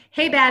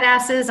Hey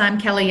badasses, I'm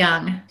Kelly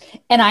Young.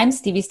 And I'm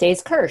Stevie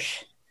Stays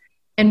Kirsch.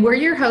 And we're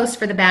your hosts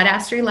for the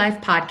Badassery Life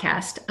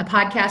podcast, a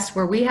podcast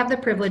where we have the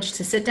privilege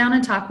to sit down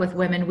and talk with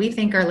women we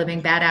think are living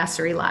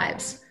badassery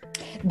lives.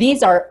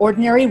 These are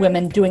ordinary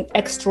women doing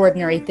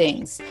extraordinary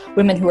things.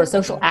 Women who are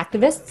social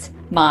activists,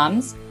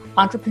 moms,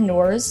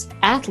 entrepreneurs,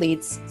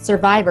 athletes,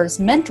 survivors,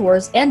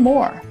 mentors, and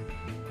more.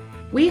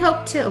 We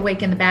hope to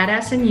awaken the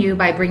badass in you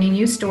by bringing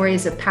you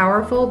stories of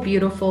powerful,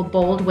 beautiful,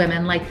 bold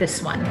women like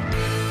this one.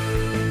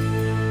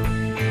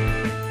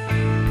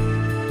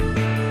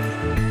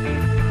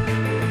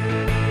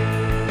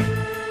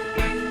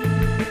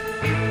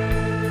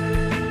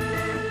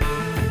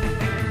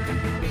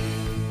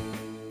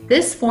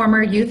 This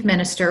former youth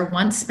minister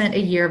once spent a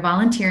year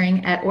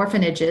volunteering at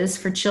orphanages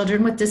for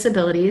children with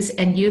disabilities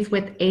and youth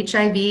with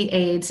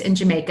HIV/AIDS in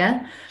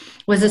Jamaica,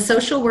 was a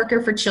social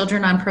worker for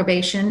children on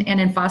probation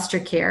and in foster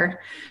care.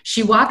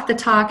 She walked the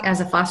talk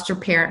as a foster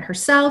parent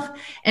herself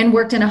and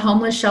worked in a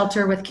homeless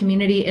shelter with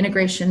community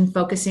integration,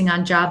 focusing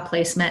on job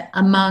placement,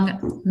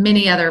 among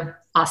many other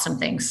awesome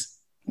things.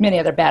 Many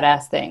other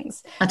badass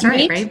things. That's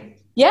right?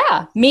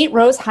 Yeah. Meet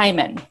Rose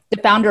Hyman,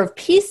 the founder of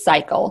Peace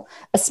Cycle,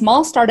 a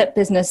small startup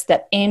business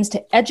that aims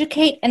to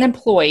educate and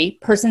employ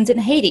persons in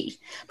Haiti,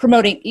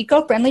 promoting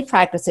eco-friendly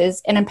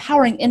practices and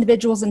empowering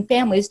individuals and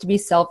families to be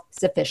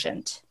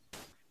self-sufficient.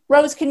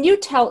 Rose, can you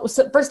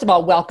first of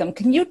all, welcome.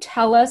 Can you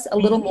tell us a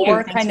little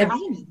more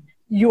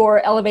your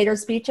elevator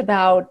speech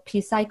about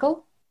Peace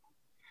Cycle?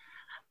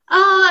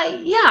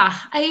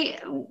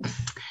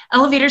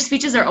 Elevator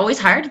speeches are always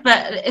hard,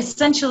 but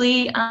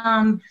essentially,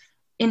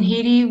 in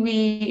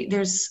Haiti,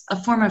 there's a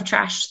form of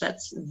trash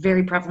that's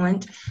very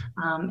prevalent.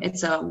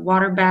 It's a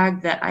water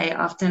bag that I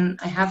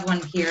have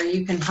one here.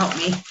 You can help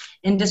me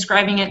in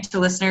describing it to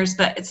listeners,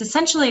 but it's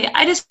essentially,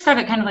 I describe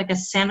it kind of like a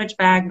sandwich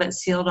bag, but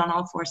sealed on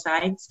all four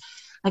sides,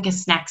 like a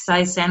snack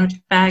size sandwich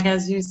bag,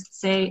 as you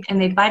say, and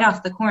they bite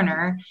off the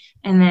corner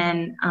and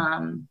then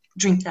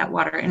drink that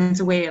water. And it's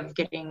a way of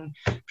getting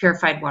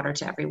purified water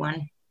to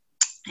everyone.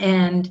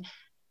 And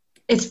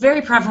it's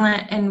very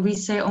prevalent, and we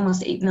say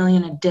almost 8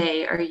 million a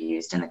day are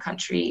used in the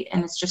country,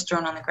 and it's just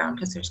thrown on the ground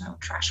because there's no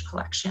trash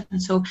collection.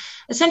 And so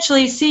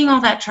essentially seeing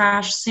all that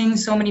trash, seeing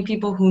so many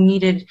people who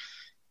needed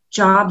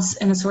jobs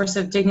and a source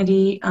of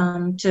dignity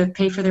to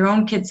pay for their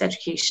own kids'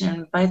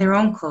 education, buy their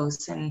own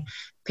clothes, and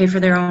pay for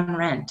their own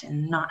rent,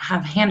 and not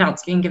have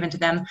handouts being given to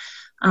them,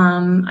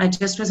 I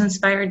just was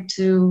inspired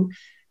to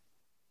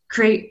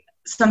create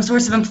some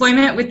source of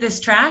employment with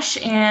this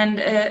trash,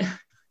 and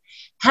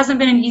hasn't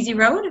been an easy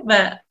road,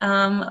 but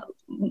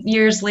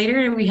years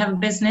later we have a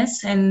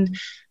business and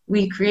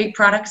we create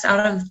products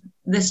out of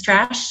this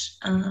trash.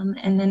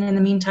 And then in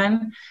the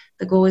meantime,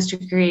 the goal is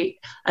to create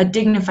a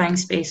dignifying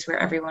space where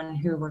everyone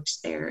who works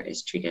there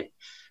is treated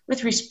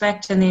with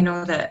respect and they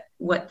know that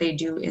what they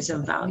do is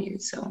of value.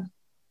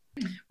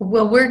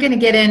 Well, we're going to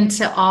get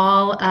into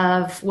all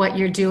of what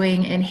you're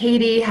doing in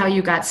Haiti, how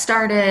you got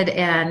started,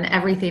 and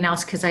everything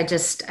else, because I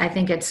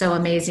think it's so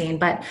amazing.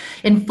 But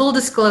in full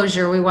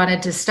disclosure, we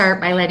wanted to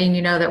start by letting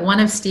you know that one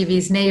of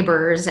Stevie's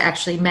neighbors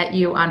actually met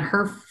you on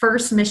her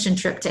first mission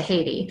trip to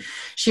Haiti.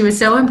 She was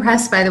so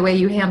impressed by the way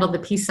you handled the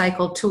Peace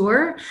Cycle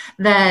tour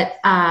that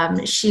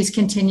she's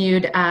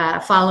continued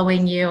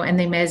following you and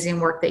the amazing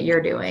work that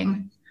you're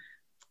doing.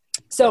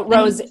 So,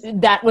 Rose,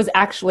 that was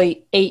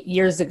actually 8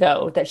 years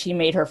ago that she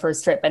made her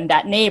first trip. And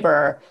that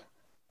neighbor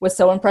was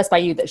so impressed by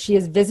you that she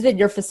has visited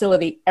your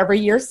facility every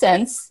year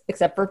since,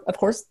 except for, of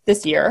course,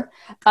 this year.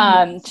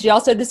 She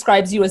also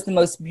describes you as the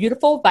most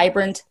beautiful,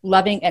 vibrant,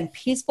 loving, and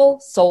peaceful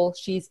soul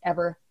she's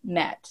ever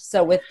met.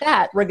 So with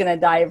that, we're going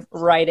to dive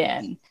right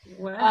in.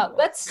 Wow.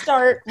 Let's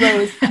start,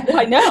 Rose.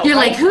 I know. You're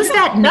like, who's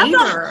that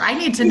neighbor? I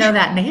need to know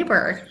that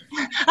neighbor.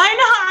 I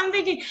know. I'm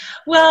thinking,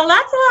 well,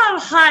 that's a lot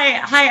of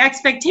high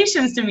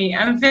expectations to me.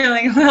 I'm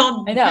feeling a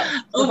little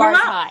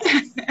overwhelmed.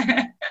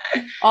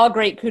 All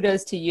great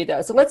kudos to you,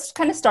 though. So let's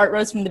kind of start,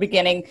 Rose, from the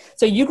beginning.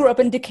 So you grew up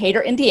in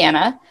Decatur,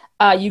 Indiana.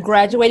 You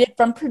graduated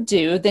from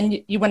Purdue.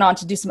 Then you went on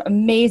to do some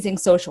amazing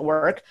social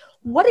work.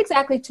 What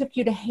exactly took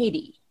you to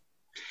Haiti?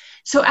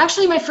 So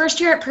actually, my first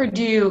year at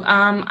Purdue,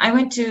 I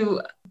went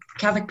to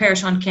Catholic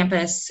parish on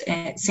campus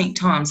at St.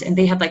 Thomas, and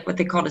they had like what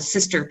they called a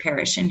sister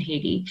parish in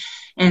Haiti.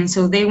 And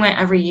so they went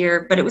every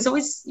year, but it was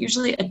always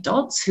usually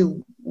adults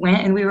who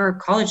went, and we were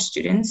college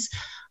students.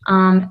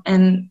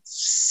 And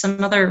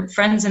some other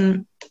friends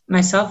and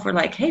myself were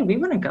like, hey, we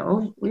want to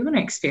go. We want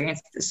to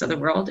experience this other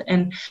world.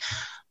 And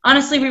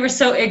honestly, we were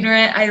so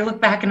ignorant. I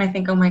look back and I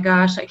think, oh my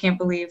gosh, I can't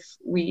believe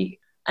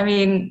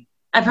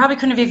I probably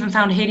couldn't have even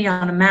found Haiti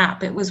on a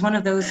map. It was one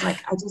of those, like,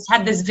 I just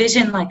had this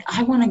vision, like,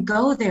 I want to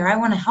go there. I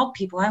want to help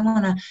people.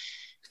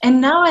 And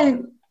now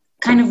I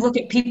kind of look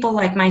at people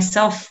like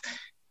myself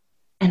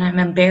and I'm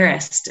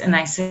embarrassed. And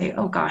I say,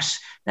 oh gosh,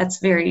 that's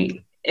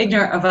very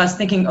ignorant of us,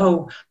 thinking,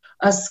 oh,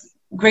 us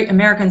great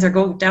Americans are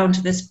going down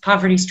to this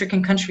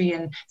poverty-stricken country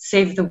and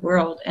save the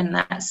world, and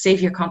that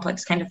savior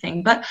complex kind of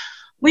thing. But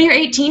when you're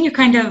 18, you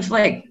kind of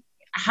like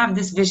have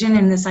this vision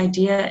and this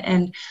idea.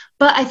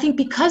 But I think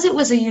because it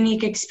was a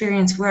unique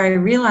experience where I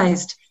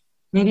realized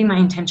maybe my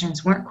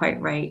intentions weren't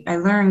quite right. I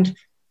learned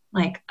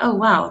like, oh,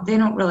 wow, they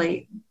don't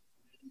really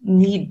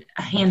need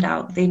a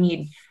handout. They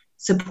need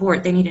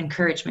support. They need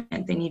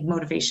encouragement. They need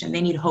motivation.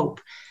 They need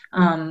hope.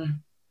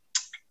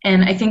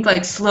 And I think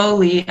like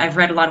slowly, I've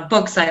read a lot of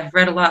books. I've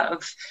read a lot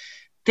of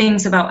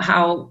things about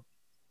how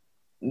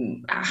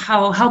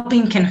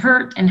helping can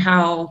hurt, and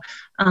how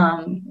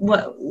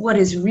what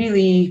is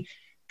really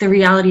the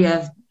reality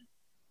of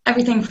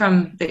everything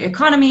from the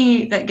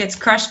economy that gets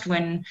crushed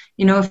when,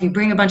 if you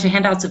bring a bunch of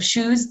handouts of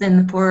shoes, then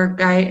the poor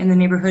guy in the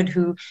neighborhood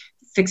who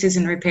fixes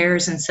and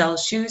repairs and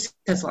sells shoes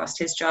has lost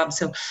his job.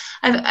 So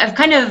I've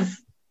kind of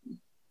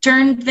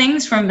turned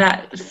things from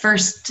that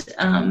first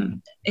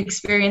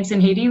experience in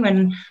Haiti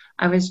when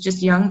I was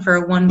just young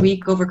for 1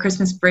 week over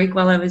Christmas break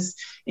while I was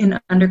in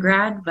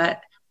undergrad.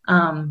 But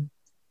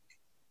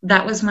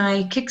that was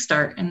my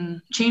kickstart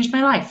and changed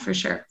my life for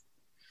sure.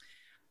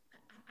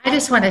 I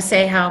just want to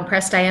say how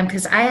impressed I am,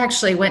 because I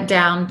actually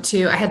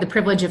I had the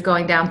privilege of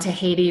going down to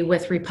Haiti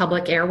with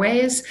Republic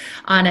Airways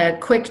on a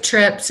quick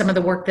trip, some of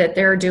the work that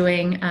they're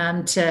doing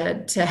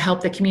to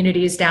help the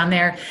communities down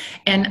there.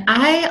 And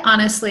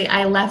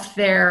I left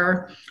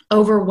there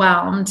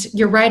overwhelmed.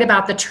 You're right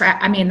about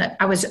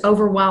I was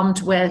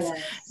overwhelmed with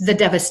the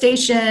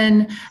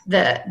devastation,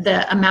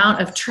 the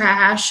amount of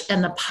trash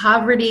and the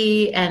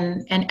poverty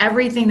and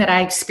everything that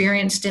I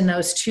experienced in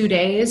those 2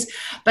 days.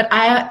 But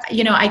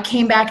I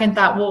came back and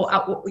thought, well,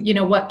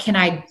 what could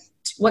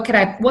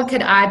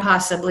I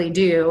possibly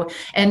do?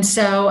 And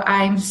so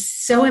I'm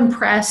so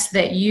impressed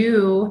that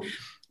you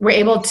were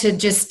able to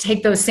just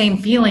take those same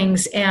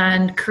feelings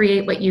and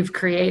create what you've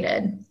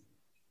created.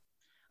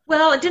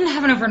 Well, it didn't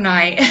happen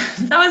overnight.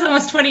 That was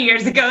almost 20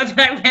 years ago that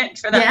I went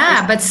for that.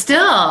 Yeah, but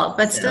still.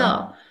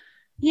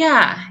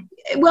 Yeah.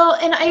 Well,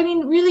 and I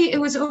mean, really, it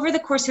was over the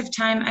course of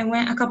time. I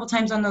went a couple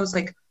times on those,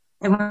 like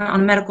I went on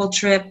a medical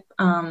trip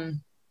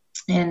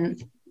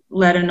and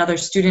led another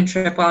student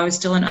trip while I was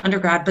still in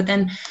undergrad. But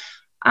then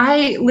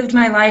I lived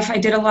my life. I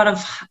did a lot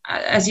of,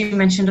 as you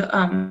mentioned,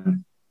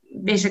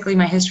 basically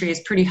my history is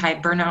pretty high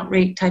burnout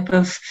rate type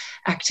of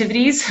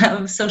activities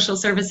of social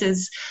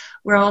services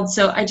world.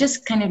 So I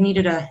just kind of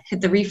needed to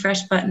hit the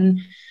refresh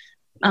button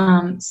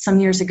some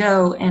years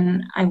ago.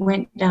 And I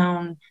went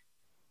down,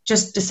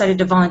 just decided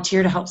to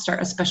volunteer to help start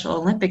a Special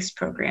Olympics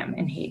program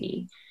in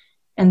Haiti.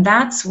 And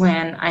that's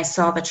when I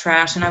saw the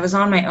trash, and I was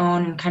on my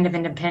own and kind of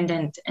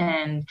independent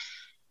and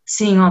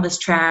seeing all this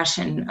trash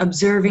and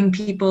observing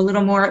people a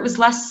little more. It was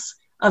less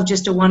of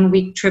just a 1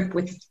 week trip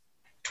with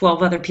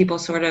 12 other people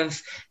sort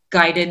of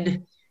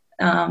guided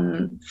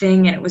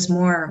thing, and it was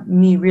more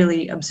me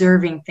really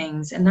observing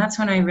things. And that's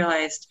when I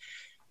realized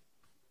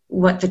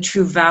what the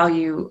true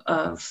value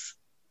of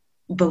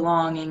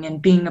belonging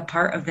and being a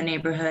part of the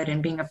neighborhood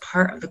and being a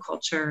part of the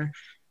culture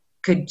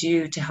could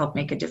do to help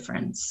make a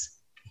difference.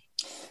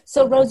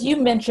 So Rose, you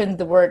mentioned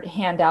the word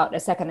handout a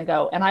second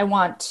ago, and I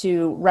want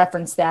to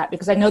reference that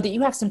because I know that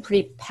you have some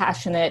pretty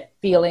passionate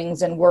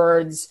feelings and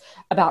words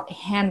about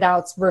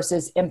handouts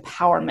versus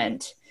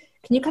empowerment.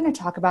 Can you kind of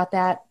talk about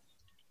that?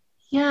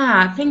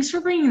 Yeah, thanks for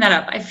bringing that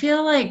up. I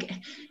feel like,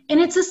 and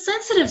it's a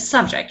sensitive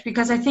subject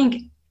because I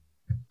think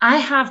I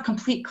have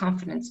complete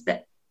confidence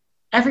that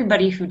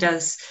everybody who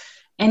does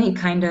any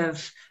kind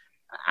of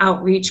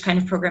outreach kind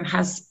of program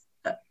has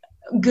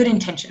good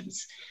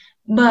intentions.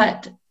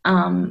 But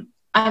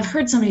I've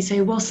heard somebody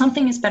say, well,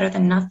 something is better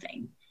than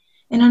nothing.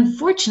 And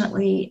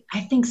unfortunately, I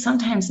think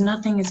sometimes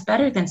nothing is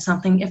better than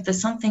something if the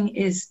something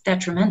is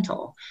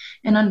detrimental.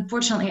 And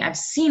unfortunately, I've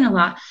seen a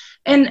lot.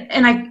 And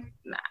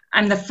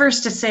I'm the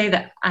first to say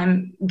that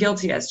I'm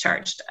guilty as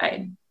charged.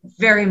 I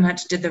very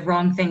much did the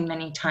wrong thing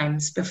many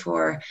times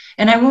before.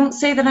 And I won't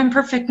say that I'm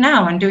perfect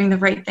now. I'm doing the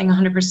right thing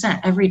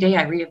 100%. Every day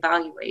I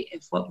reevaluate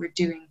if what we're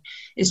doing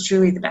is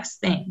truly the best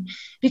thing.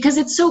 Because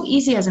it's so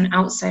easy as an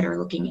outsider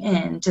looking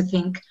in to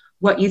think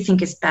what you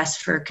think is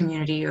best for a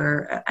community,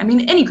 or, I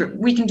mean, any group.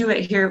 We can do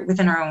it here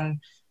within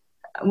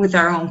with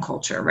our own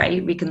culture,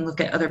 right? We can look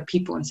at other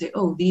people and say,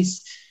 oh,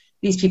 these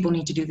people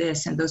need to do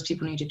this and those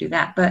people need to do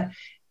that. But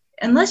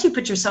unless you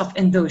put yourself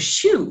in those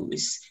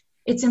shoes,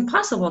 it's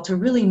impossible to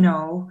really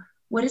know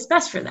what is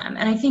best for them.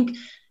 And I think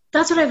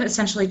that's what I've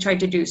essentially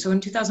tried to do. So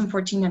in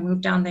 2014, I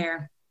moved down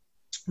there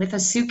with a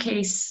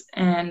suitcase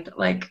and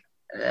like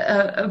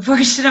a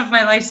portion of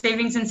my life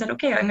savings and said,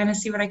 okay, I'm going to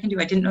see what I can do.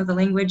 I didn't know the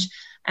language.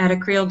 I had a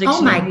Creole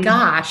dictionary. Oh my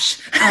gosh.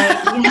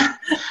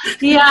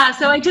 Yeah.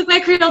 So I took my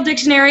Creole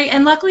dictionary,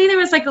 and luckily there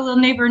was like a little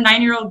neighbor,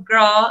 9-year-old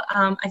girl.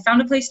 I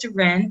found a place to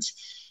rent.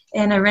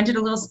 And I rented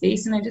a little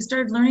space, and I just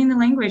started learning the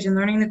language and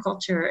learning the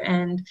culture.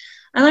 And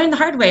I learned the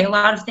hard way, a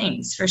lot of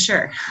things for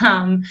sure.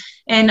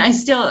 And I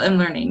still am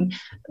learning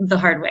the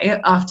hard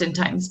way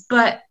oftentimes.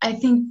 But I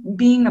think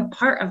being a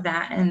part of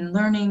that and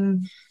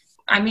learning,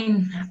 I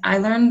mean, I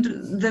learned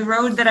the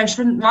road that I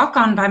shouldn't walk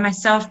on by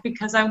myself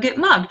because I'll get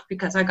mugged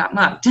because I got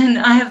mugged. And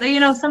I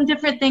have, some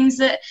different things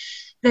that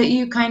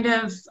you kind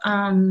of,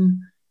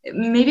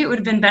 maybe it would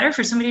have been better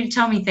for somebody to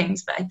tell me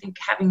things, but I think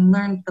having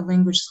learned the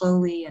language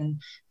slowly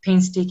and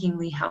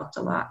painstakingly helped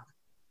a lot.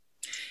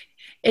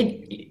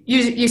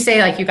 You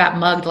say like you got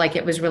mugged, like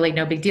it was really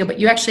no big deal, but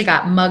you actually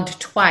got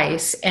mugged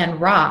twice and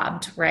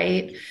robbed,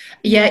 right?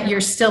 Yet you're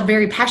still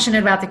very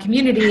passionate about the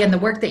community and the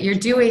work that you're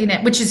doing,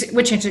 which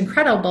is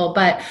incredible.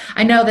 But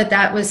I know that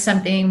that was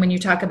something when you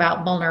talk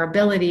about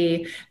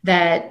vulnerability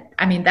that,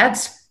 I mean,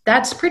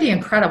 that's pretty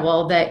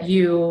incredible that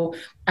you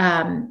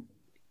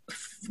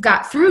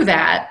got through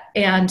that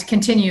and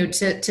continued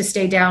to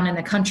stay down in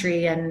the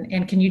country.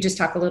 And can you just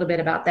talk a little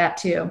bit about that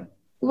too?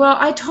 Well,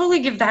 I totally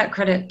give that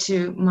credit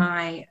to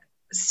my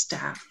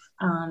staff.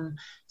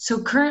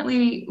 So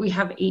currently we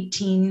have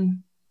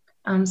 18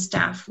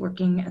 staff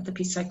working at the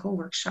Peace Cycle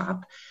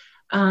workshop.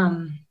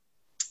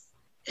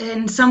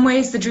 In some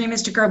ways the dream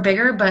is to grow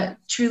bigger, but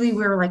truly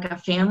we're like a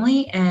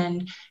family,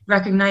 and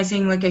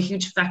recognizing like a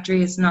huge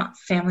factory is not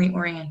family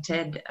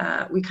oriented.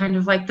 We kind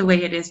of like the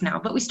way it is now,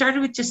 but we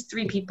started with just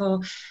 3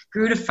 people,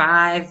 grew to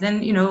 5,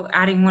 then,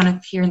 adding one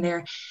up here and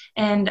there.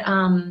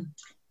 And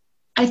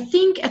I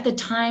think at the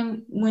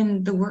time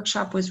when the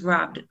workshop was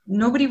robbed,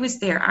 nobody was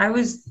there. I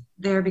was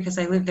there because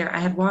I lived there. I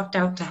had walked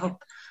out to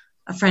help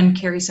a friend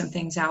carry some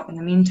things out. In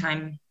the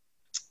meantime,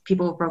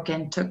 people broke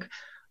in, took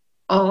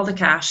all the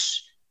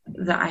cash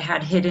that I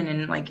had hidden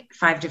in like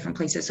 5 different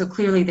places. So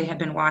clearly they had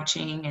been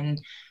watching and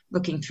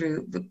looking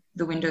through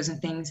the windows and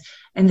things.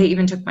 And they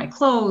even took my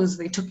clothes.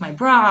 They took my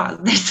bra.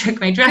 They took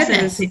my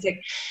dresses.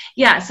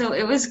 So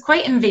it was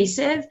quite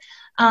invasive.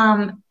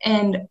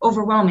 And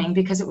overwhelming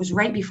because it was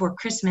right before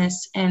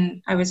Christmas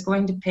and I was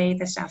going to pay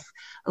the staff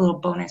a little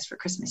bonus for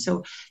Christmas.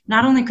 So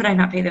not only could I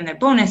not pay them their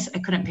bonus, I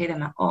couldn't pay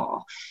them at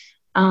all.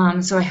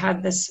 So I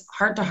had this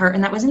heart to heart,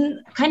 and that was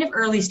in kind of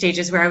early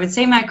stages where I would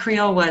say my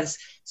Creole was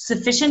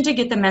sufficient to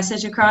get the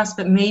message across,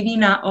 but maybe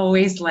not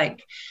always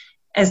like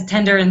as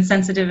tender and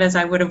sensitive as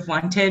I would have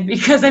wanted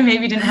because I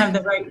maybe didn't have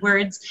the right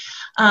words.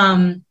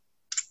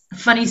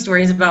 Funny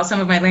stories about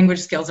some of my language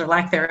skills or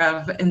lack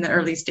thereof in the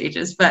early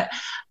stages. But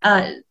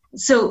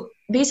so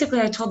basically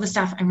I told the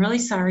staff, I'm really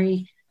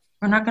sorry.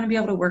 We're not going to be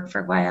able to work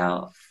for a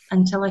while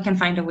until I can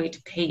find a way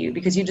to pay you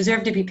because you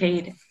deserve to be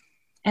paid.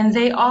 And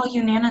they all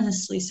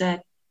unanimously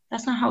said,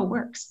 that's not how it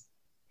works.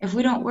 If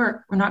we don't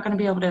work, we're not going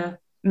to be able to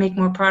make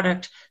more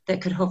product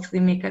that could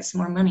hopefully make us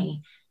more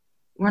money.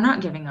 We're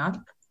not giving up.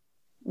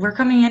 We're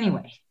coming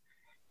anyway.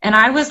 And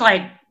I was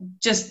like,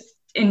 just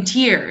in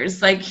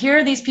tears, like, here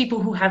are these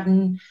people who have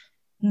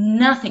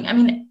nothing. I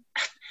mean,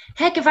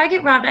 heck, if I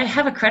get robbed, I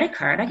have a credit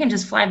card. I can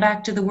just fly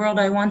back to the world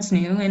I once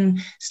knew and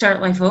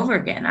start life over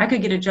again. I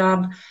could get a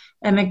job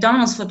at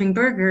McDonald's flipping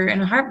burger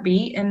in a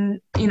heartbeat.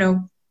 And,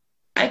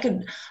 I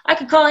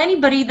could call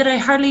anybody that I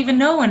hardly even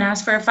know and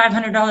ask for a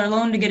 $500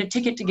 loan to get a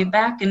ticket to get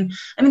back. And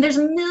I mean, there's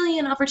a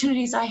million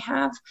opportunities I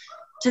have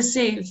to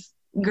save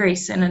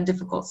grace in a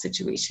difficult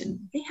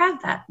situation. They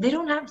have that. They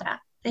don't have that.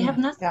 They have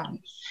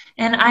nothing.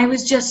 Yeah. And I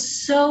was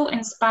just so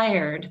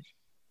inspired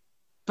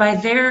by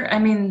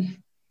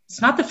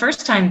it's not the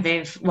first time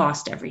they've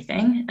lost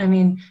everything. I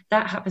mean,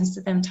 that happens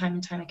to them time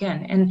and time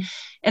again.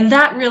 And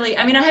that really,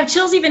 I have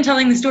chills even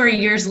telling the story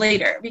years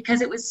later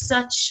because it was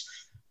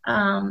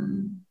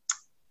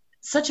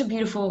such a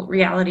beautiful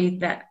reality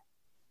that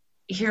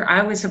here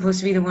I was supposed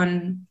to be the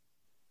one,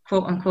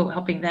 quote unquote,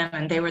 helping them.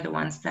 And they were the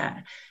ones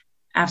that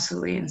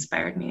absolutely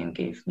inspired me and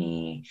gave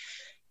me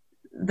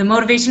the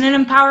motivation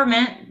and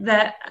empowerment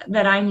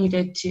that I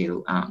needed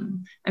to,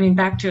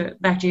 back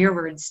to your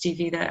words,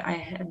 Stevie, that I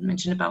had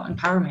mentioned about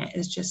empowerment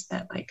is just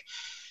that, like,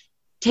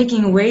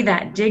 taking away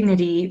that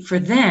dignity for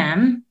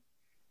them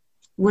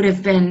would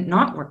have been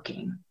not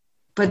working,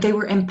 but they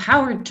were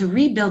empowered to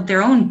rebuild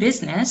their own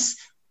business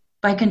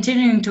by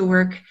continuing to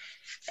work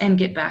and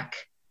get back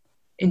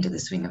into the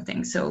swing of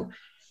things. So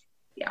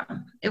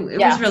it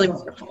was really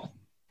wonderful.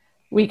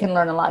 We can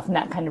learn a lot from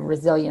that kind of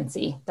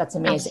resiliency. That's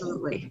amazing.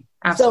 Absolutely.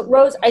 So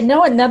Rose, I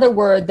know another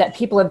word that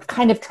people have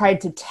kind of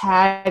tried to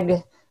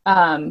tag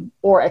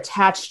or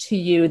attach to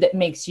you that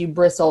makes you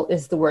bristle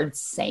is the word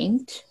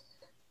saint.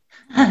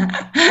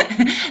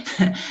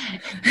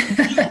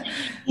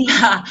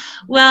 Yeah,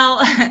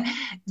 well,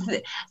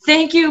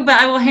 thank you, but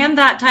I will hand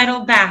that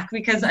title back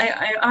because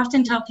I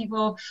often tell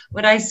people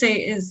what I say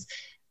is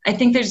I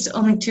think there's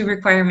only 2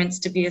 requirements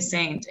to be a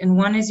saint, and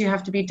one is you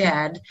have to be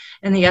dead,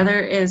 and the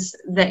other is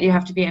that you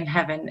have to be in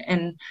heaven.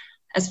 And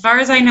as far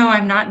as I know,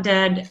 I'm not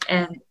dead,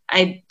 and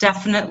I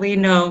definitely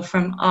know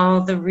from all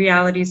the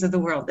realities of the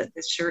world that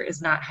this sure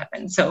is not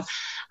heaven. So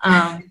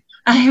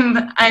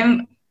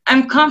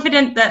I'm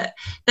confident that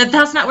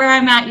that's not where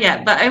I'm at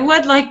yet, but I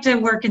would like to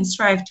work and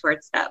strive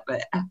towards that.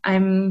 But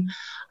I'm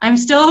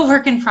still a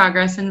work in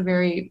progress and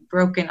very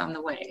broken on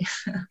the way.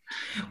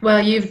 Well,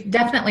 you've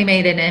definitely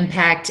made an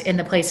impact in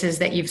the places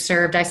that you've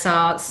served. I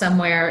saw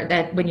somewhere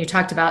that when you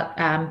talked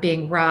about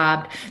being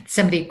robbed,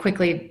 somebody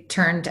quickly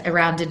turned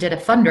around and did a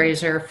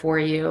fundraiser for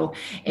you.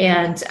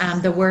 And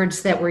the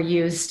words that were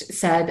used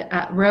said,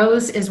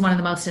 Rose is one of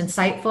the most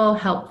insightful,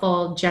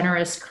 helpful,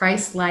 generous,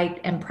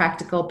 Christ-like, and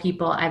practical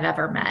people I've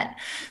ever met.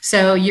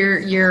 So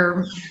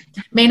you're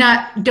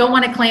don't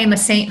want to claim a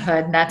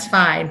sainthood, that's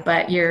fine,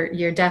 but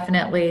you're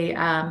definitely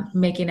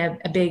making a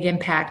big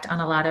impact on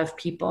a lot of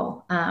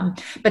people.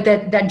 But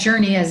that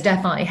journey has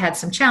definitely had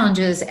some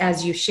challenges,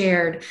 as you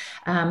shared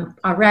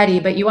already.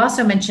 But you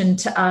also mentioned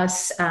to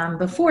us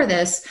before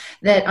this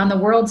that on the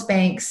World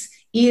Bank's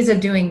Ease of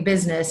Doing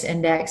Business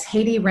Index,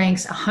 Haiti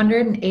ranks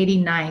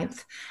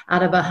 189th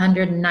out of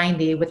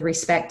 190 with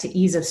respect to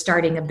ease of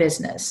starting a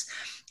business.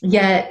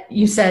 Yet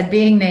you said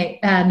being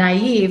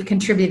naive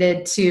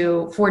contributed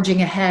to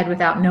forging ahead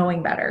without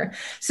knowing better.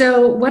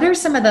 So what are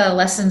some of the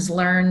lessons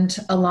learned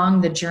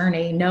along the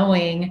journey,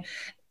 knowing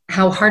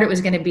how hard it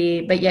was going to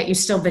be, but yet you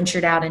still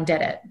ventured out and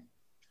did it?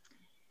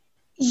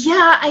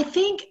 Yeah, I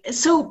think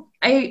so.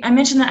 I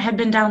mentioned that I had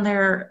been down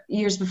there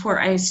years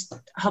before. I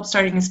helped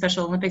starting a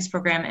Special Olympics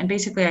program, and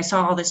basically I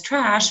saw all this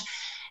trash.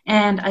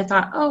 And I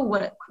thought, oh,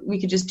 what we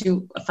could just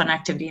do a fun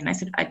activity. And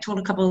I told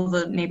a couple of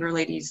the neighbor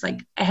ladies, like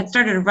I had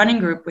started a running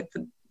group with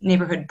the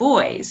neighborhood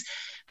boys,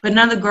 but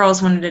none of the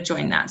girls wanted to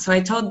join that.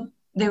 So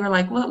they were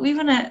like, well,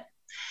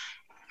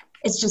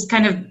 it's just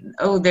kind of,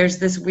 oh, there's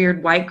this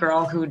weird white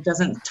girl who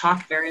doesn't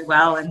talk very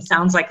well and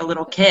sounds like a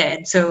little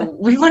kid. So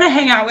we want to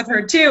hang out with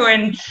her too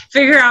and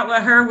figure out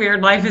what her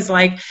weird life is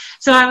like.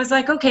 So I was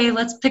like, okay,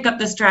 let's pick up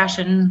this trash.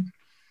 And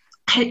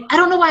I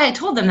don't know why I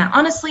told them that.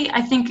 Honestly,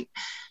 I think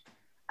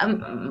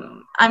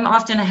I'm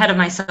often ahead of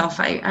myself.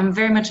 I'm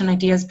very much an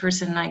ideas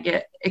person. I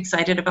get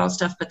excited about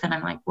stuff, but then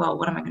I'm like, well,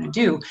 what am I going to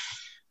do?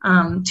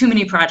 Too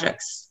many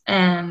projects.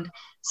 And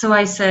so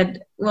I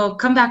said, well,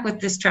 come back with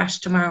this trash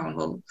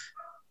tomorrow.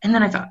 And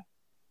then I thought,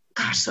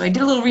 gosh, so I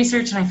did a little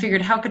research and I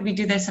figured, how could we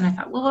do this? And I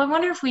thought, well, I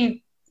wonder if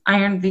we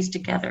ironed these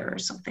together or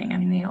something. I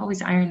mean, they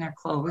always iron their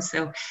clothes.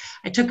 So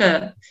I took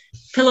a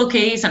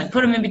pillowcase and I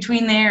put them in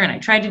between there and I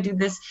tried to do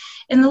this.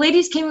 And the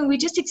ladies came and we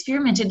just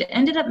experimented,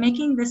 ended up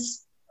making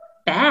this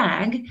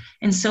bag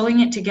and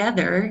sewing it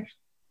together.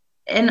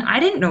 And I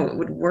didn't know it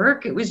would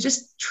work. It was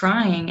just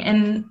trying.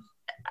 And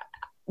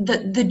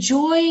the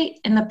joy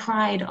and the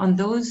pride on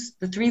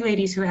the three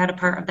ladies who had a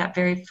part of that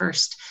very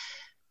first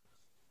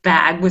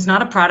bag was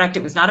not a product.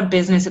 It was not a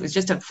business. It was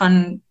just a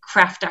fun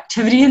craft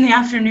activity in the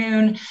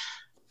afternoon.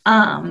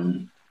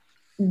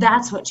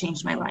 That's what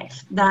changed my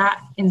life.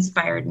 That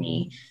inspired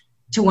me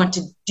to want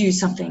to do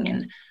something.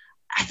 And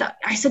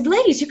I said,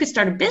 ladies, you could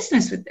start a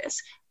business with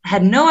this. I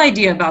had no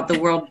idea about the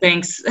World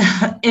Bank's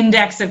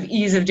index of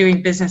ease of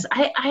doing business.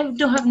 I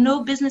don't have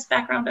no business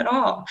background at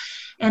all.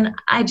 And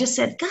I just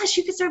said, gosh,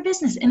 you could start a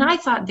business. And I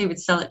thought they would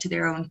sell it to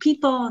their own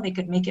people. They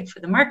could make it for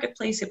the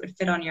marketplace. It would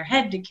fit on your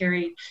head to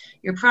carry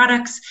your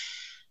products.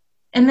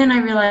 And then I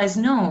realized,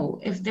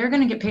 no, if they're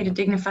going to get paid a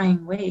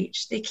dignifying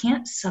wage, they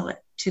can't sell it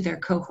to their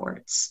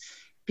cohorts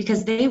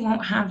because they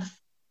won't have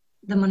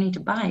the money to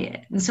buy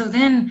it. And so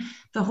then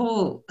the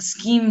whole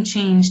scheme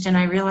changed and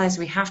I realized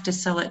we have to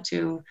sell it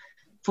to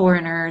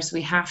foreigners.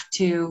 We have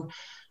to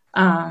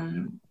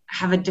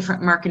have a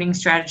different marketing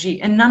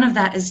strategy. And none of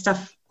that is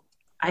stuff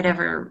I'd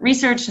ever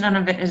researched. None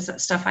of it is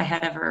stuff I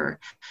had ever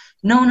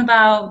known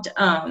about.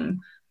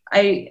 I'm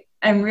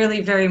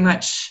really very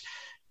much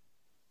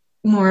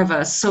more of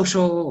a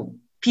social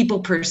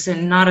people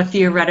person, not a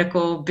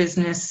theoretical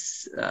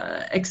business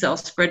Excel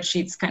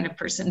spreadsheets kind of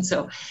person.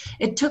 So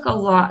it took a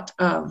lot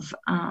of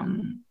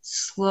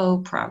slow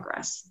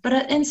progress.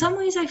 But in some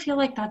ways, I feel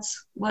like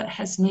that's what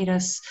has made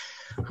us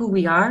who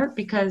we are,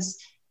 because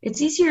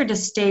it's easier to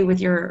stay with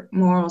your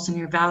morals and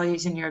your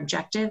values and your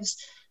objectives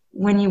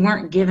when you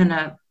weren't given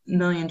 $1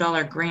 million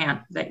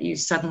grant that you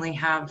suddenly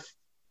have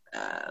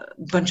a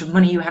bunch of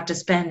money you have to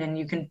spend and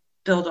you can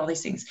build all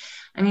these things.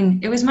 I mean,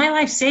 it was my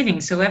life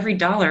savings. So every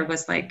dollar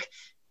was like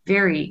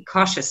very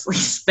cautiously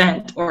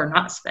spent or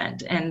not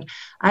spent. And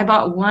I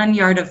bought 1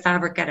 yard of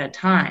fabric at a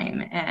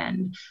time.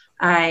 And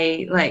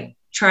I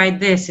tried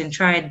this and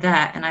tried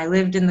that. And I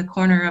lived in the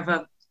corner of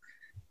a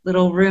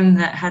little room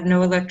that had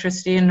no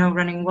electricity and no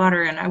running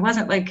water. And I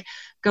wasn't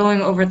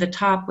going over the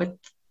top with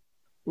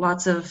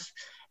lots of,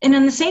 and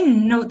in the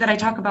same note that I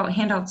talk about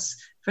handouts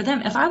for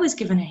them, if I was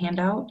given a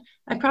handout,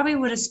 I probably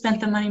would have spent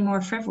the money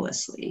more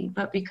frivolously,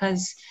 but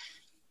because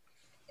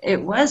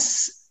it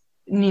was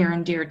near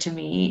and dear to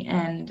me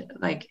and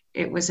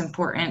it was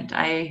important,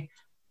 I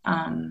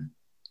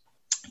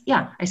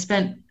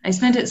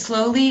spent it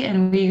slowly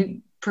and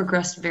we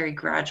progressed very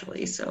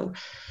gradually. So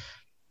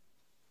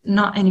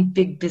not any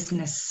big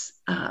business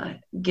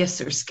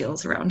gifts or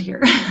skills around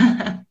here.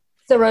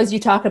 So Rose, you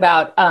talk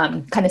about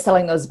kind of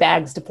selling those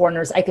bags to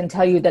foreigners. I can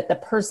tell you that the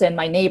person,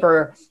 my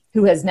neighbor,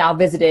 who has now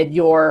visited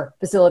your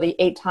facility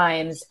 8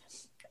 times,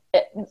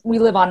 we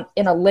live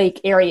in a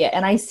lake area,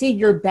 and I see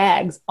your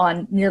bags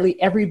on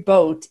nearly every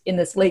boat in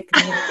this lake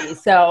community.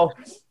 So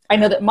I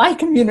know that my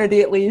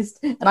community, at least,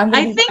 and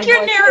I think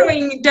you're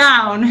narrowing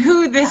down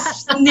who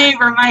this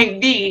neighbor might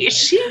be.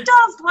 She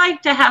does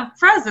like to have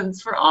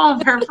presents for all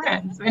of her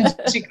friends when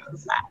she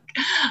goes back.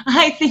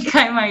 I think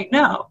I might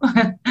know.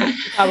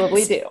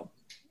 Probably do.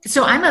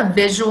 So I'm a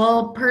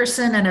visual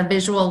person and a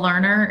visual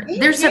learner.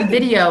 There's a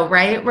video,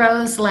 right,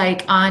 Rose,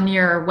 like on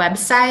your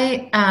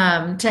website,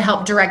 to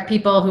help direct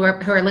people who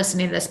are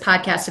listening to this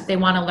podcast if they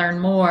want to learn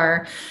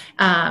more.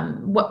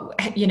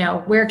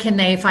 Where can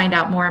they find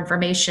out more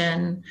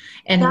information,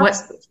 and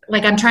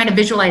I'm trying to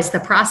visualize the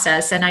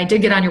process, and I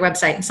did get on your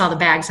website and saw the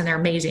bags, and they're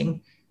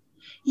amazing.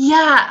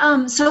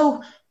 Yeah.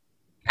 So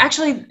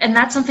actually, and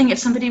that's something, if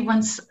somebody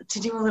wants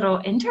to do a little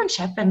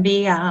internship and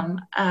be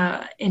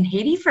in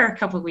Haiti for a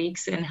couple of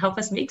weeks and help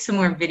us make some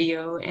more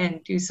video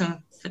and do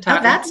some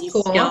photography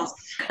skills,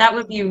 that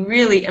would be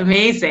really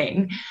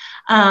amazing.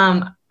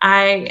 Am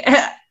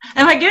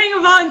I getting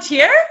a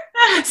volunteer?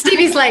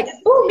 Stevie's like,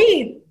 oh,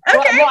 me.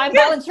 Okay. Well, I'm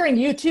volunteering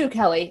you too,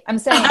 Kelly. I'm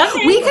saying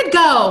we could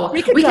go.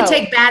 We could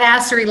take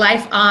Badassery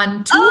Life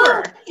on tour.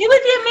 Oh, it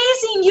would be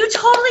amazing. You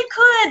totally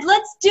could.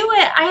 Let's do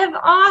it. I have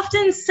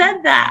often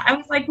said that. I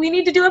was like, we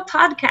need to do a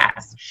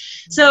podcast.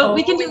 So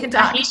we can do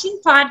a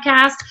Haitian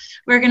podcast.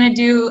 We're going to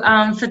do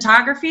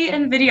photography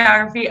and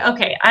videography.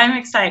 Okay, I'm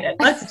excited.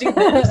 Let's do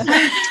this.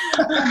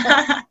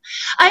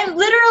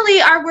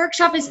 Our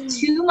workshop is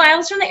 2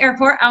 miles from the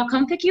airport. I'll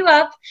come pick you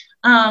up.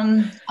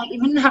 I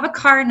even have a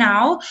car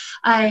now.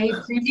 I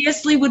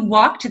previously would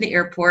walk to the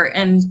airport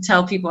and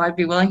tell people I'd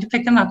be willing to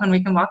pick them up and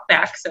we can walk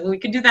back. So we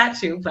could do that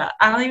too, but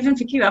I'll even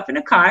pick you up in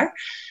a car.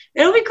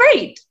 It'll be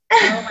great.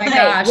 Oh my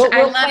gosh. We'll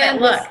I love plan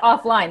it. Look, this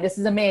offline. This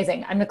is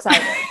amazing. I'm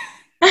excited.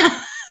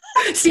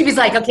 Stevie's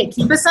like, okay,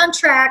 keep us on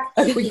track.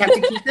 We have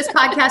to keep this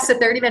podcast to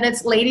 30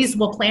 minutes. Ladies,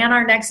 we'll plan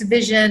our next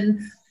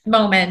vision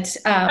moment.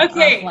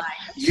 Okay.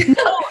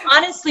 No,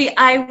 honestly,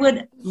 I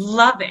would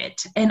love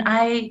it. And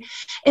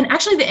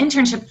actually the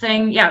internship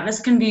thing, yeah, this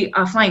can be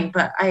offline,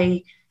 but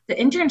the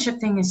internship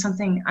thing is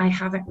something I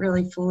haven't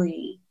really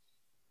fully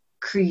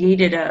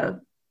created a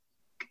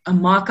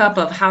mock-up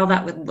of how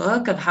that would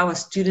look, of how a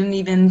student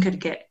even could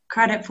get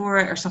credit for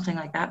it or something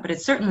like that. But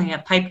it's certainly a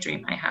pipe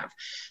dream I have,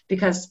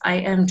 because I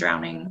am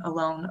drowning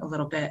alone a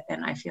little bit.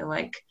 And I feel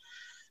like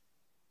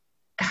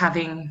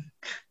having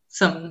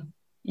some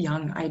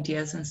young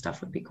ideas and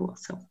stuff would be cool.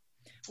 So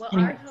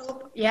well,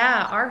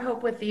 our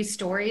hope with these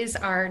stories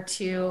are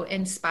to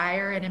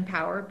inspire and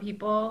empower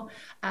people.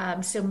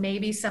 So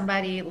maybe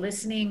somebody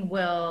listening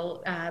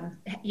will,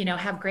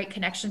 have great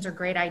connections or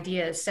great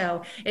ideas.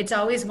 So it's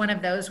always one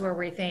of those where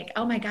we think,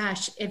 oh my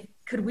gosh,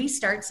 could we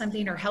start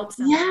something or help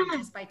somebody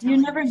just by telling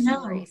you never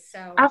know. Stories?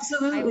 So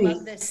absolutely. I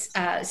love this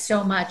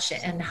so much,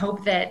 and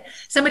hope that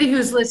somebody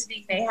who's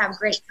listening may have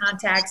great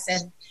contacts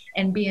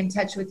and be in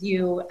touch with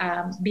you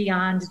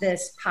beyond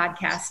this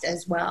podcast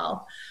as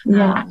well.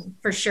 Yeah.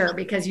 For sure,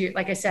 because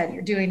like I said,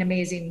 you're doing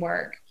amazing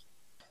work.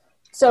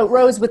 So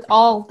Rose, with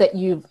all that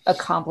you've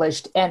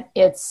accomplished, and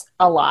it's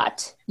a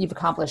lot, you've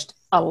accomplished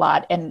a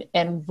lot, and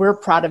we're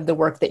proud of the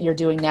work that you're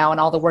doing now and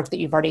all the work that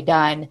you've already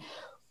done.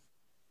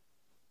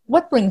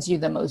 What brings you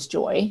the most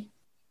joy?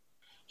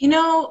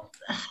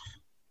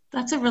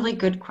 That's a really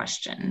good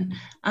question.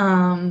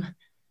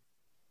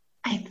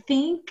 I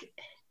think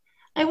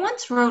I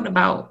once wrote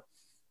about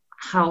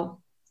how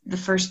the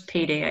first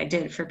payday I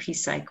did for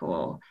Peace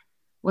Cycle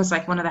was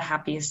like one of the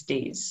happiest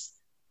days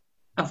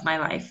of my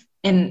life.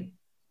 And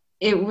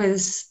it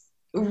was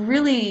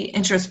really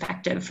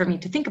introspective for me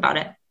to think about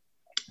it,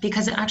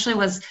 because it actually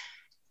was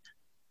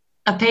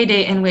a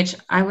payday in which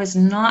I was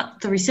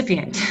not the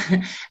recipient.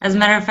 As a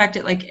matter of fact,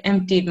 it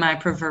emptied my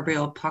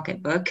proverbial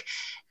pocketbook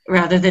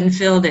rather than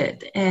filled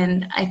it.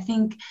 And I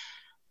think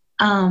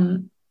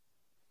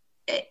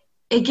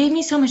it gave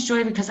me so much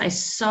joy, because I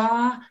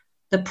saw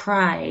the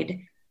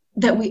pride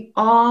that we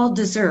all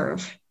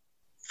deserve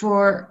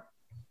for,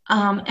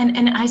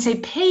 and I say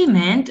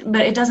payment,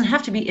 but it doesn't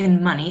have to be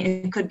in money.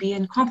 It could be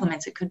in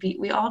compliments. It could be,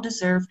 we all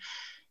deserve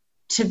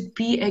to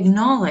be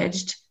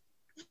acknowledged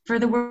for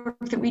the work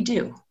that we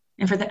do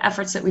and for the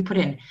efforts that we put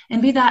in.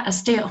 And be that a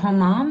stay-at-home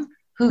mom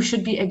who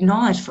should be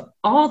acknowledged for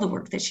all the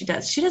work that she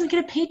does. She doesn't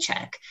get a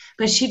paycheck,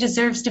 but she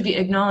deserves to be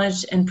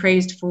acknowledged and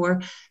praised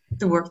for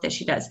the work that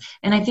she does.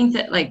 And I think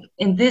that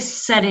in this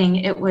setting,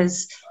 it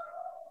was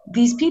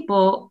these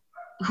people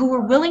who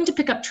were willing to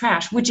pick up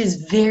trash, which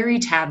is very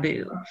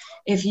taboo.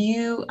 If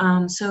you,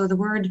 so the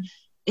word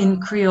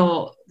in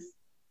Creole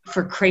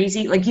for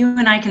crazy, you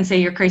and I can say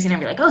you're crazy and I'd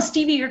be like, oh,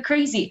 Stevie, you're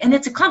crazy. And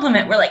it's a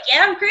compliment. We're like,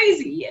 yeah, I'm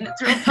crazy. And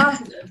it's real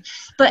positive.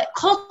 But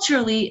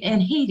culturally in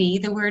Haiti,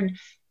 the word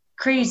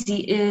crazy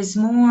is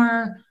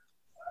more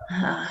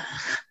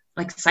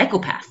like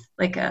psychopath,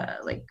 like a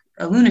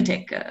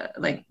lunatic,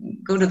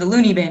 go to the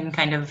loony bin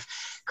kind of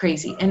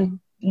crazy. And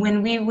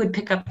when we would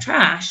pick up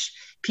trash,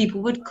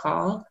 people would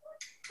call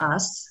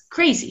us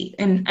crazy.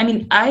 And I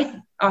mean,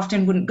 I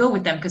often wouldn't go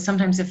with them, because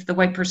sometimes if the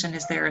white person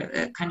is there,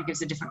 it kind of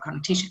gives a different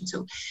connotation.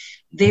 So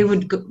they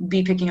would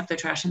be picking up the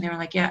trash and they were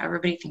like, yeah,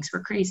 everybody thinks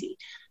we're crazy.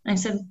 And I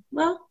said,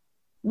 well,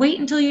 wait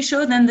until you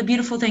show them the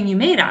beautiful thing you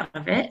made out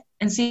of it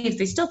and see if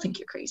they still think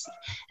you're crazy.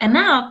 And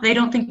now they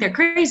don't think they're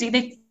crazy.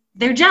 They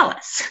they're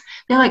jealous.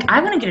 They're like,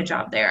 I want to get a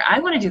job there. I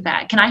want to do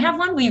that. Can I have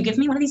one? Will you give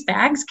me one of these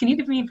bags? Can you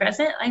give me a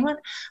present? I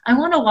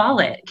want a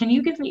wallet. Can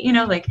you give me,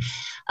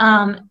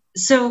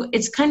 so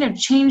it's kind of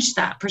changed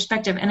that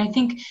perspective. And I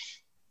think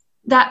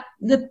that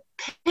the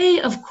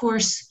pay, of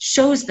course,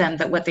 shows them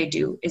that what they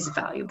do is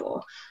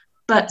valuable.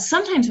 But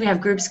sometimes we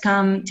have groups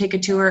come take a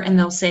tour and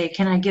they'll say,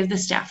 can I give the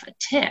staff a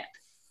tip?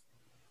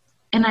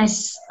 And I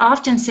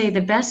often say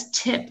the best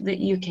tip that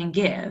you can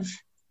give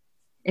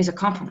is a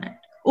compliment.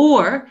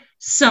 Or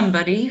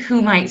somebody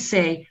who might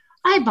say,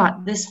 I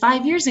bought this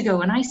 5 years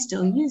ago and I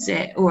still use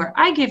it. Or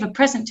I gave a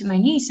present to my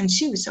niece and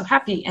she was so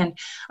happy. And,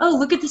 oh,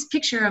 look at this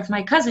picture of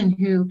my cousin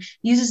who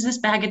uses this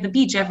bag at the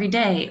beach every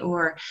day.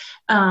 Or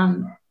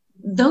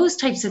those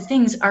types of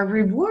things are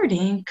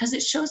rewarding because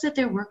it shows that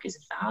their work is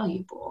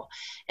valuable.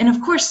 And of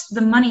course,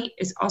 the money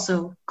is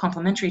also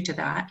complementary to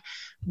that.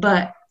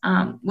 But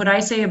what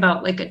I say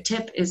about like a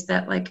tip is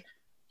that like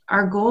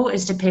our goal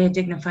is to pay a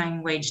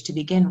dignifying wage to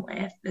begin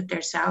with, that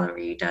their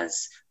salary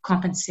does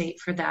compensate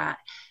for that.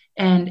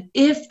 And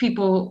if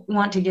people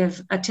want to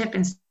give a tip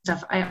and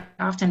stuff, I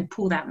often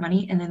pool that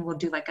money and then we'll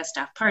do like a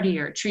staff party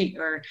or a treat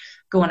or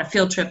go on a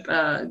field trip,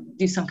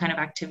 do some kind of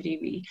activity.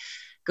 We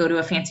go to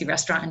a fancy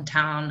restaurant in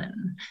town.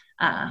 And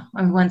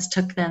I once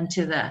took them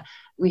to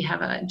we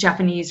have a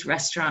Japanese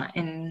restaurant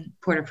in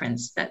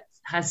Port-au-Prince that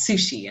has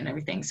sushi and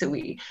everything. So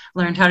we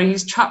learned how to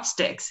use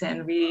chopsticks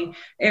and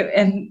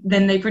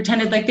then they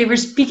pretended like they were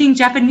speaking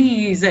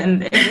Japanese,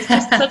 and it was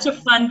just such a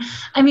fun,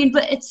 and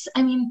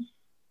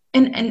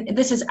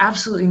this is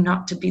absolutely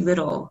not to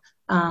belittle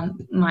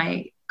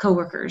my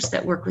coworkers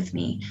that work with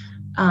me.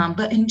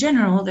 But in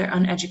general, they're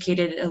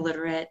uneducated,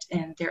 illiterate,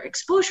 and their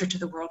exposure to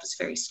the world is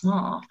very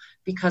small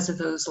because of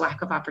those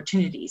lack of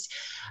opportunities.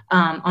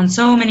 On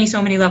so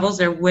many levels,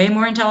 they're way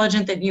more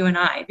intelligent than you and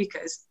I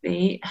because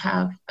they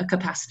have a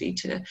capacity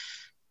to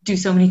do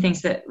so many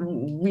things that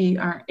we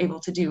aren't able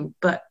to do.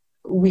 But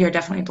we are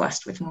definitely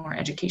blessed with more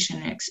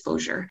education and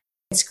exposure.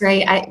 It's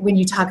great. When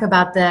you talk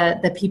about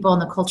the people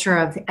and the culture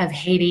of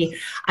Haiti,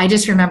 I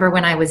just remember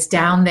when I was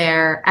down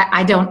there,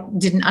 I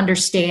didn't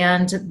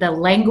understand the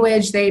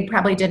language. They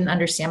probably didn't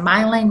understand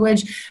my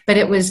language, but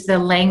it was the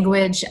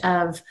language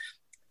of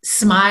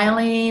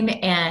smiling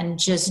and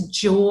just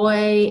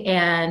joy.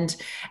 And,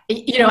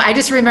 I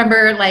just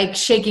remember like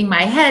shaking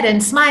my head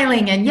and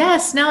smiling and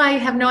yes, no, I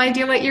have no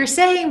idea what you're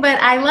saying, but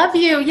I love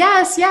you.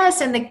 Yes, yes.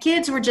 And the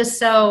kids were just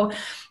so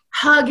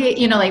hug it,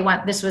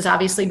 this was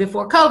obviously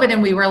before COVID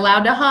and we were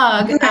allowed to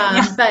hug,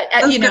 but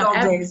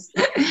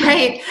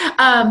right.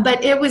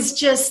 But it was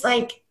just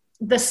like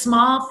the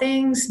small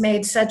things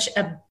made such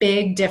a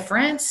big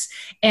difference.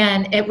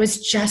 And it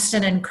was just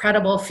an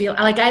incredible feel.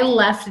 Like I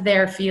left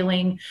there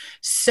feeling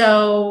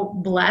so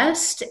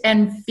blessed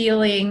and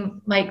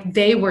feeling like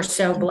they were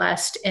so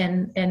blessed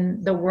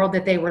in the world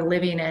that they were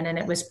living in. And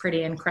it was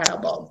pretty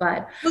incredible.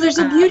 But well, there's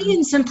a beauty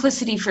in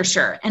simplicity for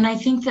sure. And I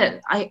think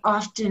that I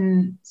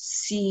often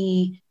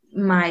see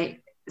my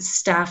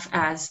staff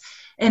as,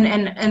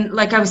 and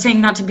like I was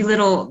saying, not to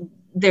belittle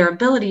their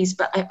abilities,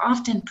 but I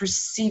often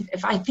perceive,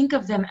 if I think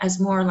of them as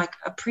more like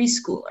a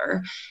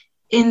preschooler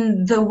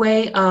in the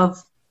way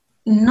of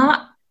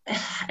not,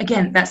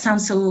 again, that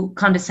sounds so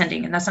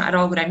condescending and that's not at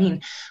all what I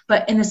mean,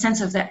 but in the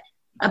sense of that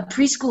a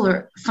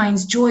preschooler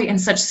finds joy in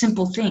such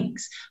simple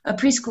things. A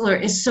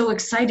preschooler is so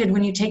excited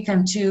when you take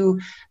them to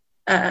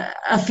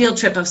a field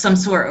trip of some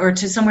sort or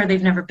to somewhere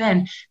they've never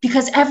been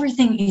because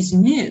everything is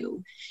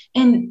new.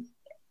 And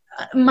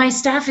my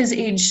staff is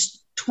aged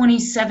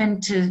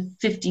 27 to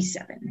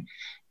 57.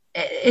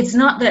 It's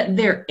not that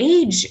their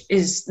age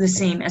is the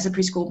same as a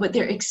preschool, but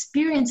their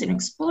experience and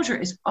exposure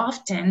is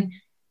often,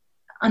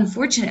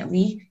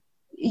 unfortunately,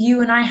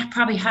 you and I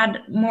probably had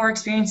more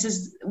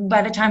experiences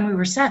by the time we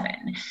were 7,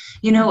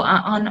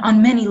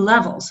 on many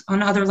levels.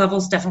 On other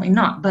levels, definitely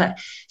not. But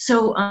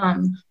so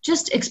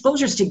just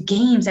exposures to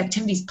games,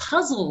 activities,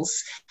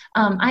 puzzles.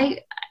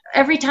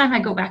 Every time I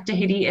go back to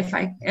Haiti,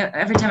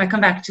 every time I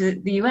come back to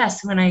the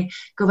U.S., when I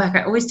go back,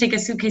 I always take a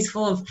suitcase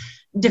full of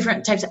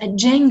different types of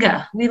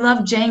Jenga. We love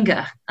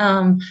Jenga.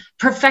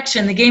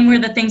 Perfection, the game where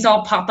the things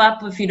all pop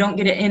up if you don't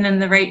get it in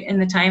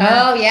the timer.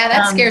 Oh yeah,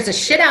 that scares the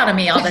shit out of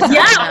me all the time.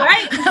 Yeah,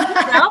 right.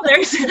 Well,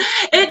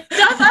 it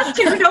does us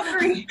too. Don't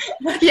worry.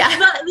 Yeah,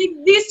 but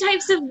these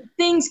types of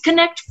things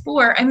connect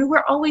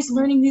we're always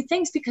learning new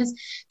things because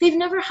they've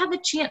never had the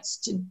chance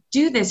to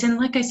do this. And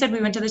like I said,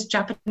 we went to this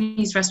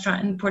Japanese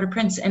restaurant in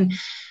Port-au-Prince, and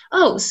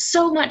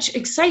so much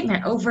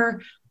excitement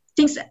over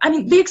things.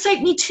 They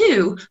excite me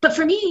too. But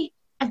for me,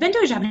 I've been to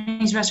a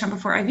Japanese restaurant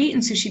before. I've eaten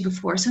sushi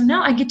before. So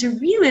now I get to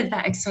relive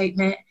that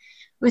excitement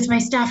with my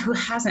staff who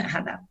hasn't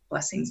had that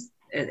blessings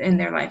in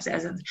their lives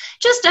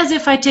just as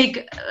if I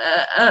take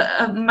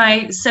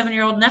my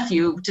 7-year-old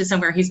nephew to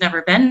somewhere he's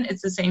never been.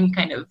 It's the same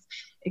kind of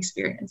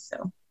experience.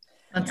 So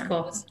that's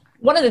cool.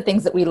 One of the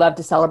things that we love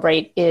to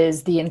celebrate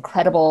is the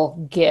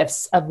incredible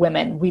gifts of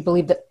women. We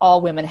believe that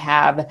all women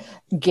have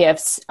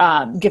gifts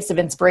of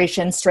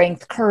inspiration,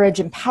 strength, courage,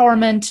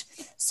 empowerment,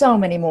 so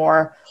many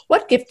more.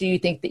 What gift do you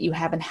think that you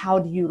have and how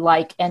do you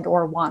like and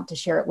or want to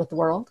share it with the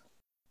world?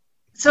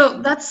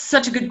 So that's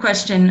such a good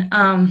question.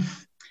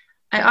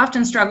 I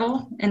often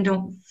struggle and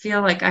don't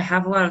feel like I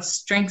have a lot of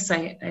strengths.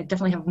 I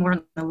definitely have more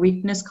in the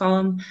weakness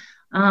column.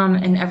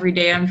 And every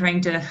day I'm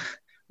trying to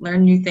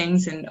learn new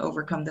things and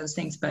overcome those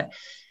things. But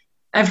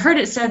I've heard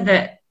it said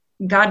that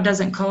God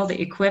doesn't call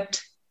the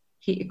equipped,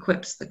 he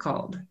equips the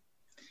called.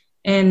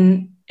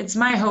 And it's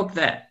my hope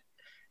that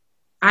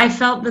I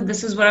felt that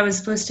this is what I was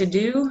supposed to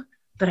do,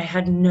 but I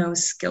had no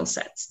skill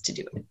sets to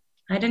do it.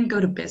 I didn't go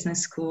to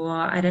business school.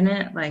 I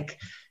didn't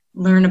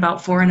learn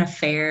about foreign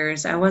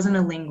affairs. I wasn't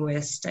a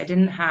linguist. I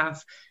didn't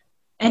have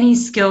any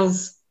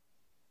skills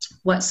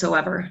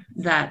whatsoever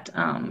that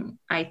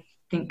I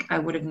think I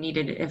would have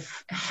needed.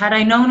 Had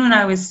I known when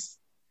I was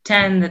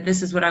 10 that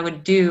this is what I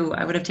would do,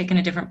 I would have taken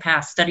a different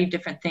path, studied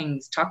different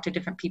things, talked to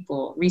different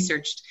people,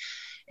 researched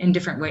in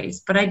different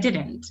ways, but I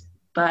didn't.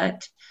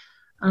 But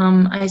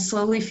I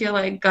slowly feel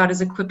like God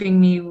is equipping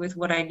me with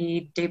what I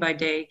need day by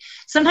day.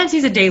 Sometimes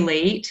he's a day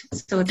late,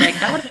 so it's like,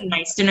 that would have been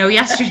nice to know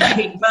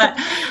yesterday. But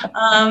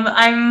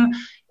I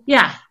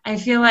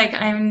feel like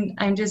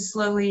I'm just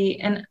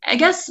slowly, and I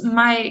guess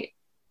my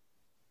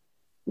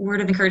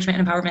word of encouragement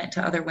and empowerment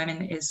to other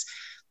women is,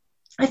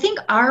 I think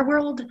our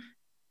world,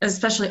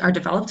 especially our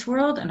developed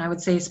world, and I would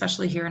say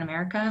especially here in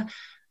America,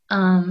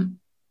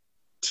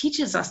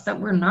 teaches us that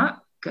we're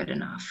not good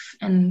enough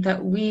and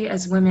that we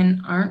as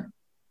women aren't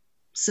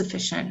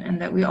sufficient,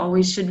 and that we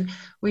should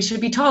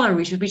be taller,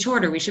 we should be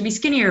shorter, we should be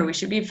skinnier, we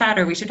should be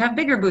fatter, we should have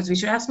bigger boobs, we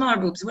should have smaller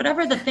boobs,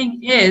 whatever the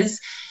thing is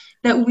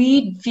that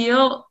we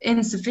feel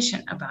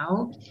insufficient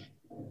about.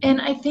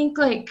 And I think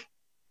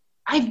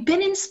I've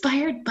been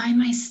inspired by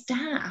my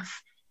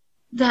staff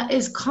that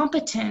is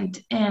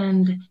competent,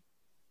 and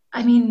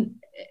I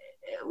mean,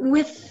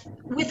 with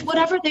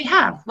whatever they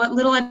have, what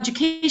little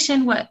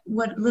education, what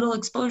little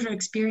exposure,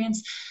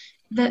 experience,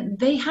 that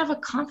they have a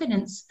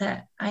confidence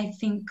that I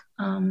think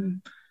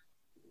and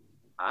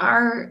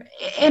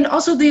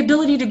also the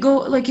ability to go,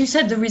 like you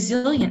said, the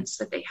resilience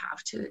that they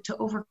have to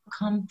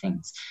overcome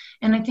things.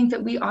 And I think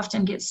that we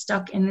often get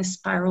stuck in this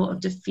spiral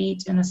of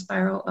defeat and a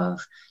spiral of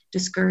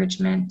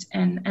discouragement.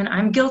 And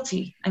I'm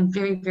guilty. I'm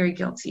very, very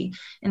guilty.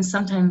 And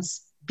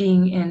sometimes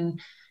being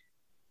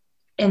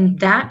in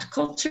that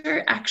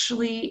culture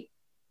actually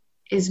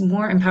is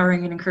more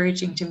empowering and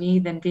encouraging to me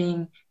than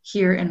being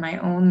here in my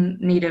own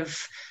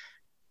native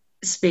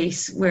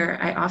space where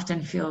I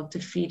often feel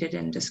defeated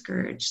and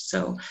discouraged.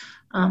 So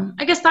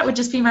I guess that would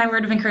just be my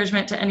word of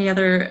encouragement to any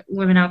other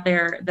women out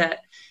there, that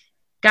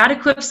God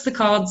equips the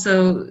called.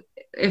 So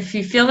if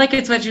you feel like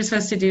it's what you're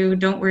supposed to do,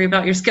 don't worry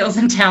about your skills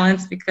and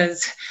talents,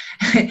 because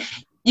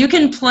you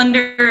can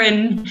plunder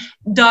and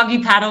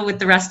doggy paddle with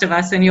the rest of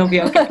us and you'll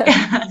be okay.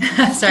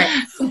 Sorry.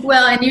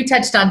 Well, and you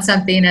touched on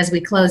something as we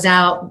close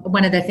out.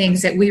 One of the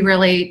things that we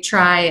really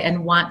try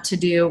and want to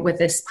do with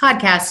this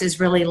podcast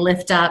is really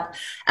lift up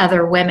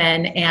other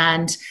women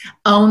and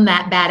own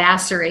that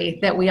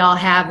badassery that we all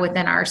have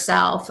within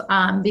ourselves.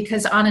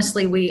 Because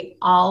honestly, we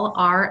all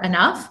are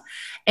enough,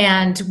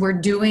 and we're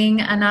doing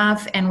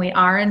enough, and we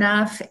are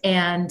enough.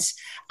 And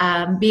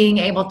being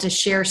able to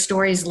share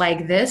stories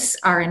like this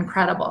are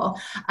incredible.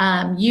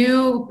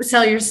 You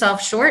sell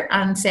yourself short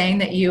on saying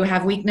that you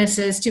have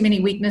weaknesses, too many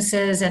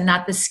weaknesses, and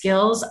not the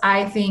skills.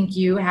 I think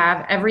you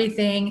have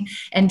everything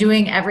and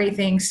doing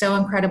everything so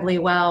incredibly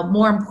well.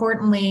 More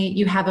importantly,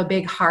 you have a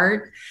big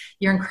heart.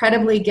 You're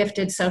incredibly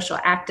gifted social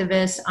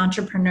activist,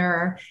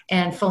 entrepreneur,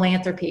 and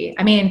philanthropy.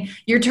 I mean,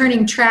 you're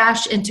turning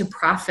trash into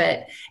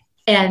profit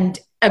and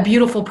a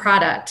beautiful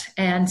product.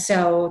 And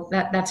so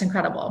that's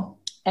incredible.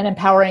 And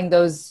empowering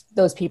those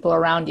people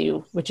around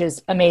you, which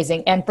is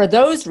amazing. And for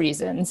those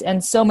reasons,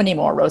 and so many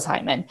more, Rose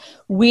Hyman,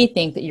 we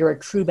think that you're a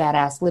true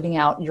badass living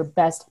out your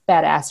best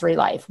badassery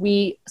life.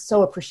 We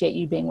so appreciate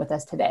you being with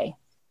us today.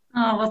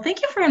 Oh, well,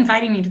 thank you for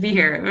inviting me to be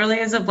here. It really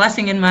is a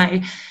blessing in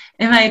my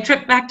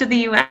trip back to the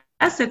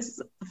U.S.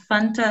 It's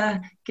fun to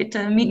get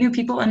to meet new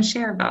people and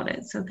share about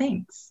it. So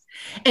thanks.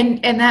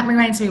 And that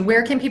reminds me,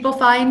 where can people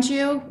find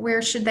you?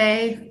 Where should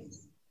they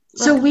look?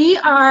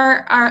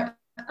 So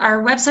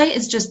our website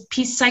is just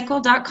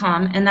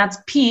peacecycle.com, and that's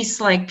peace,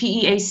 like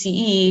Peace,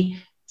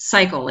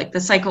 cycle, like the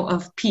cycle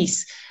of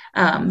peace,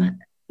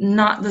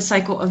 not the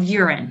cycle of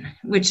urine,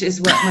 which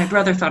is what my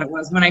brother thought it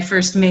was when I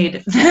first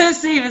made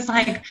this. He's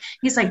like,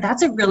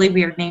 that's a really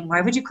weird name. Why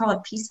would you call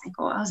it Peace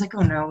Cycle? I was like,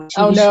 oh no. Geez.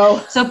 Oh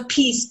no. So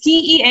peace,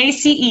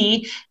 Peace,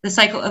 the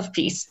cycle of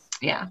peace.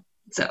 Yeah.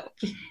 So,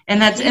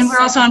 and we're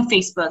also on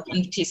Facebook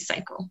in Peace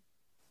Cycle.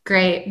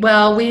 Great.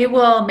 Well, we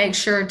will make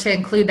sure to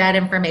include that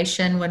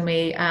information when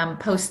we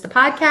post the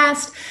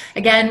podcast.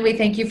 Again, we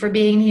thank you for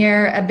being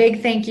here. A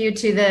big thank you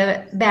to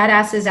the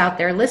badasses out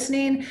there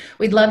listening.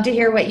 We'd love to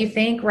hear what you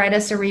think. Write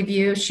us a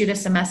review, shoot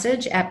us a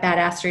message at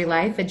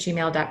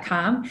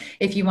badasserylife@gmail.com.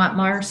 If you want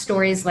more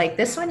stories like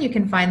this one, you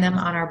can find them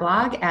on our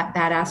blog at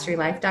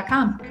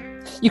badasserylife.com.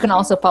 You can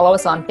also follow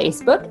us on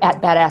Facebook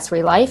at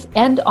Badassery Life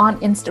and on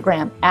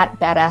Instagram at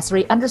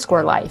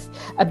Badassery_life.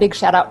 A big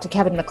shout out to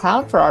Kevin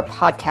MacLeod for our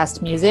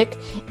podcast music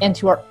and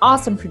to our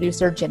awesome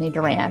producer, Jenny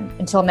Duran.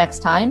 Until next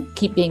time,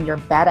 keep being your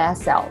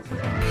badass self.